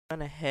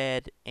went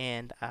ahead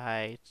and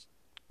I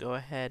go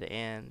ahead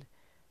and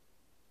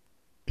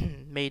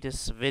made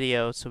this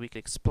video so we could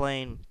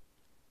explain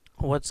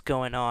what's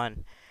going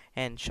on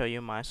and show you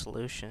my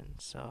solution.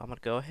 So I'm going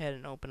to go ahead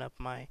and open up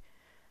my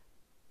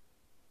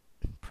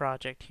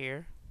project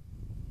here.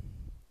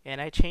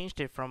 And I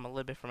changed it from a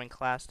little bit from in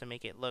class to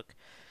make it look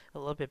a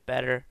little bit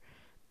better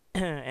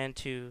and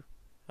to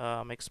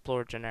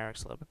explore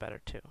generics a little bit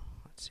better too.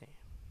 Let's see.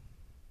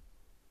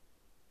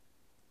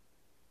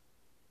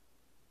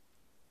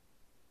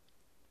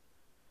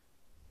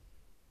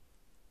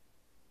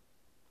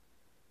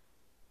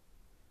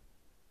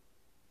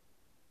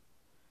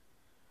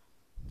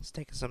 It's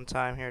taking some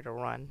time here to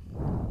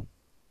run.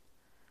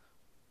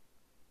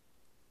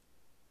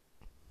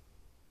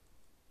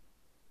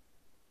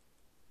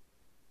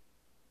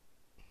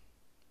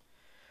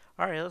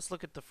 Alright, let's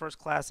look at the first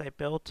class I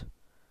built.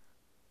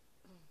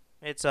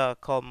 It's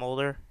called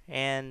Molder,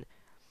 and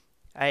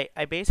I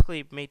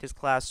basically made this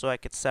class so I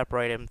could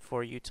separate them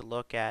for you to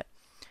look at.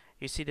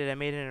 You see that I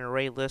made an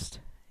array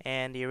list,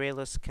 and the array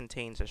list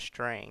contains a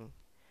string,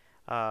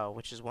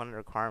 which is one of the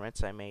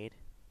requirements I made.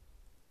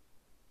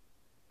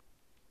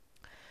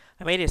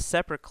 I made a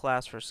separate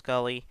class for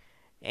Scully,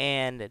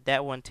 and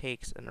that one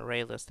takes an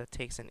array list that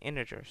takes in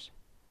integers.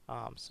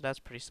 So that's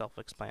pretty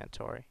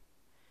self-explanatory.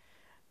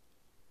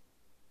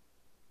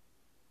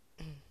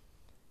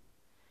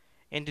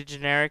 In the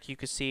generic, you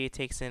can see it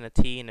takes in a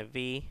t and a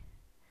v,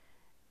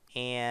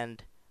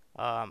 and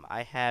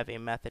I have a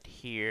method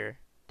here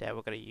that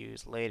we're going to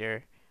use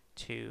later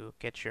to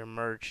get your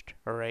merged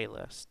array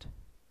list.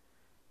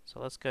 So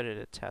let's go to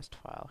the test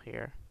file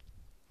here.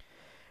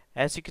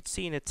 As you can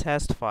see in the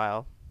test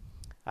file,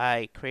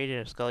 I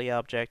created a Scully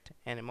object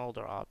and a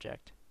Molder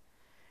object,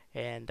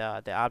 and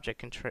the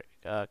object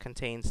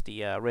contains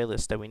the array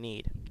list that we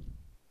need.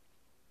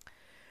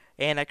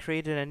 And I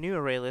created a new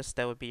array list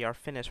that would be our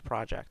finished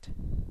project.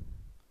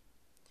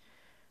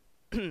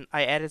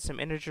 I added some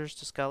integers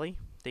to Scully,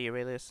 the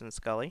array list in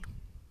Scully,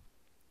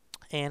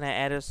 and I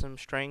added some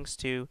strings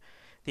to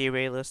the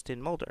array list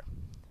in Molder.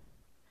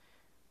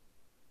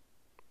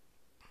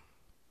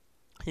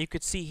 You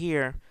could see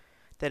here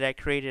that I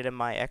created a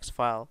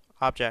myXFile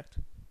object,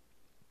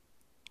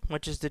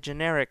 which is the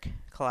generic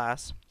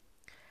class,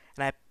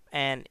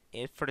 and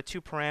for the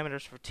two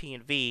parameters for t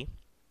and v,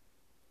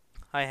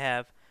 I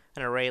have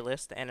an array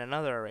list and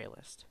another array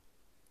list.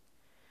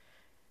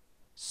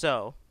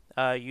 So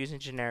using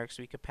generics,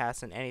 we could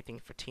pass in anything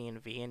for t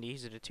and v, and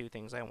these are the two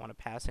things I want to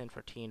pass in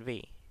for t and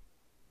v.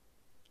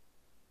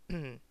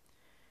 Let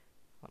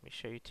me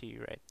show you to you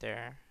right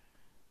there.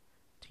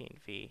 T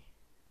and v.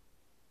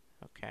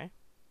 Okay.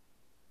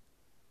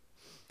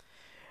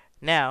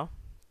 Now,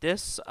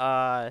 this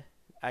I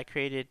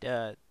created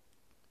the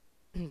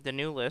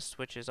new list,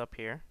 which is up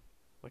here,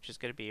 which is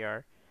going to be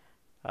our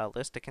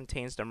list that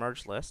contains the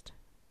merged list.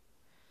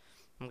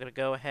 I'm going to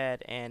go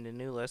ahead, and the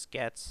new list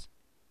gets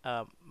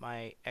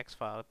my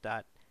xfile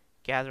dot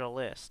gather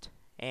list,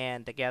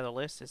 and the gather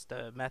list is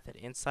the method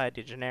inside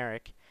the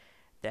generic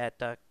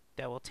that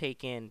will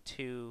take in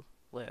two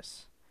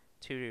lists,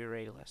 two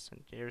array lists.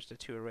 And here's the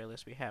two array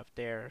lists we have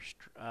there: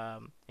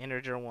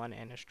 integer one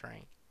and a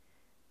string.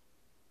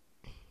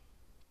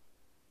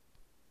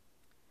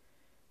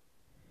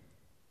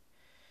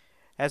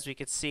 As we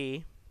can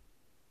see,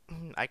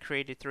 I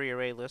created three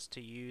array lists to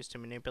use to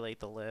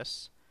manipulate the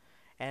lists.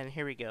 And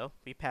here we go.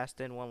 We passed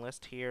in one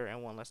list here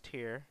and one list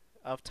here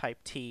of type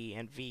T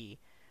and V,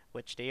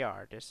 which they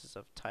are. This is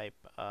of type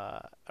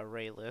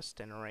array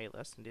list and array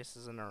list, and this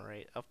is an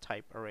array of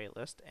type array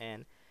list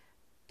and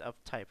of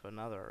type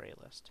another array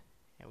list.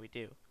 And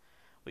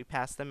we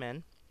pass them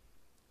in.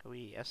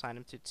 We assign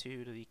them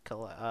to the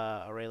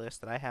array list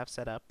that I have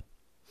set up.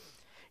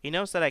 You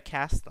notice that I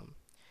cast them.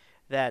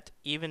 That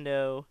even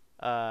though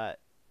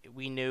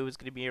we knew it was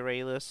going to be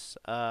array lists,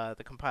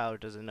 the compiler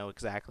doesn't know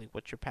exactly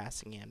what you're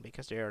passing in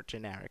because they are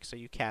generic. So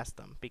you cast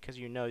them because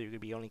you know you're going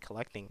to be only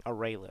collecting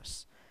array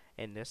lists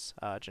in this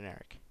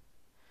generic.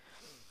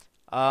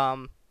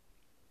 I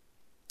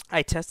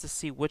test to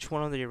see which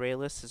one of the array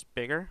lists is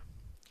bigger.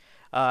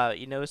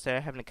 You notice that I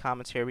have in the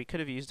comments here, we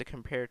could have used a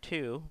compare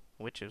to,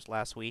 which was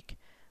last week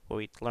where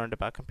we learned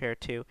about compare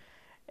to,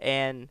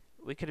 and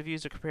we could have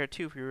used a compare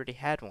to if we already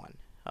had one.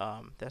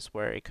 That's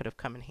where it could have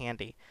come in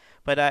handy.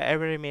 But I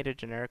already made a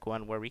generic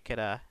one where we could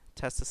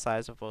test the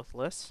size of both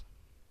lists.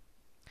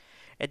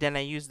 And then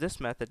I used this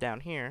method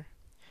down here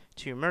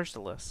to merge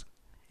the lists.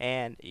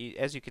 And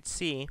as you can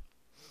see,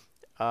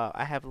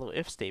 I have little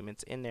if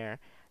statements in there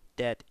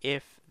that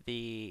if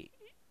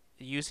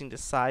using the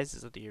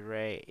sizes of the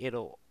array,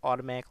 it'll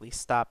automatically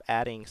stop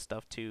adding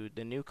stuff to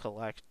the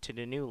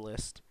new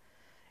list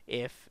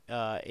if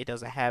it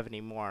doesn't have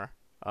any more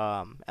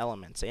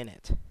elements in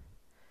it.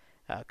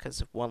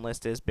 Because one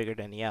list is bigger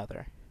than the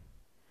other,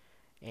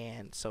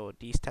 and so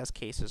these test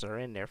cases are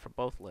in there for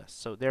both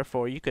lists. So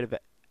therefore, you could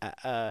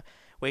have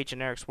way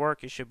generics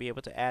work. You should be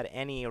able to add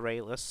any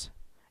array list,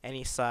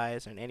 any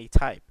size, and any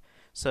type.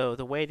 So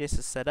the way this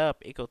is set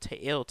up, it'll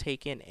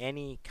take in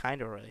any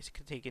kind of array list. It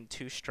could take in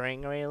two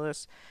string array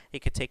lists. It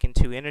could take in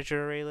two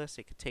integer array lists.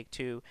 It could take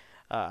two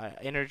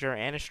integer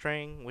and a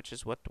string, which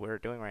is what we're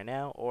doing right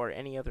now, or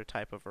any other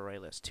type of array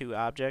list. Two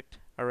object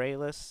array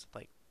lists,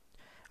 like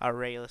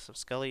array list of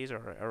Scullys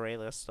or array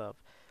list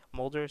of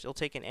Mulders. It'll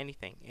take in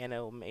anything, and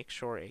it'll make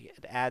sure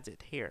it adds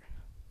it here.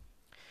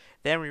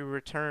 Then we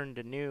return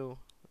the new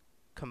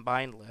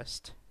combined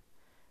list.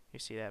 You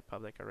see that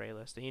public array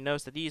list, and you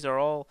notice that these are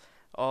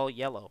all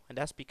yellow, and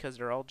that's because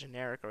they're all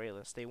generic array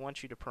lists. They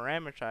want you to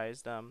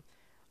parameterize them,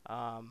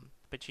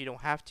 but you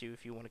don't have to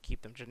if you want to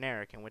keep them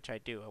generic, and which I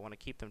do. I want to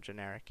keep them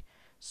generic.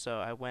 So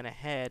I went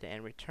ahead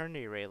and returned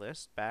the array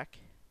list back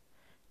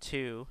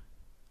to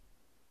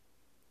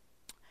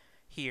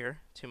here,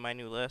 to my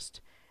new list,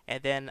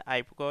 and then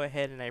I go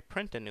ahead and I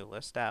print a new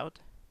list out.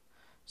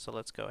 So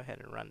let's go ahead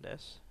and run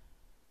this.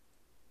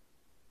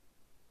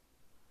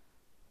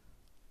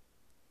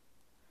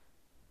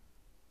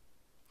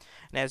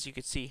 And as you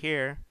can see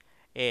here,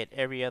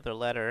 every other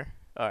letter,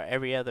 or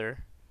every other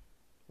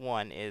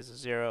one is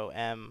 0,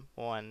 M,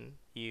 1,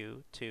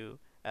 U, 2,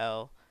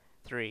 L,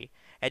 3.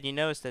 And you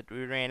notice that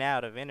we ran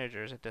out of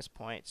integers at this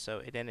point,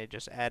 so then it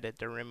just added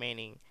the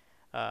remaining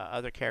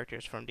other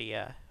characters from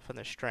the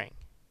string.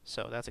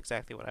 So that's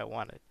exactly what I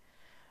wanted.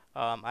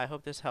 I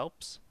hope this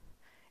helps,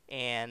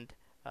 and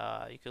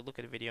you could look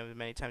at the video as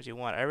many times as you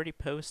want. I already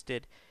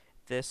posted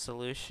this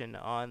solution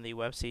on the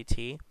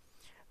WebCT,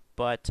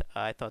 but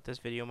I thought this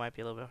video might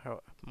be a little bit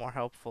more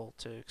helpful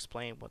to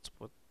explain what's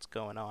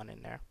going on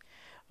in there.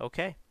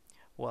 Okay,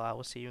 well, I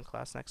will see you in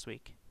class next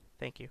week.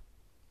 Thank you.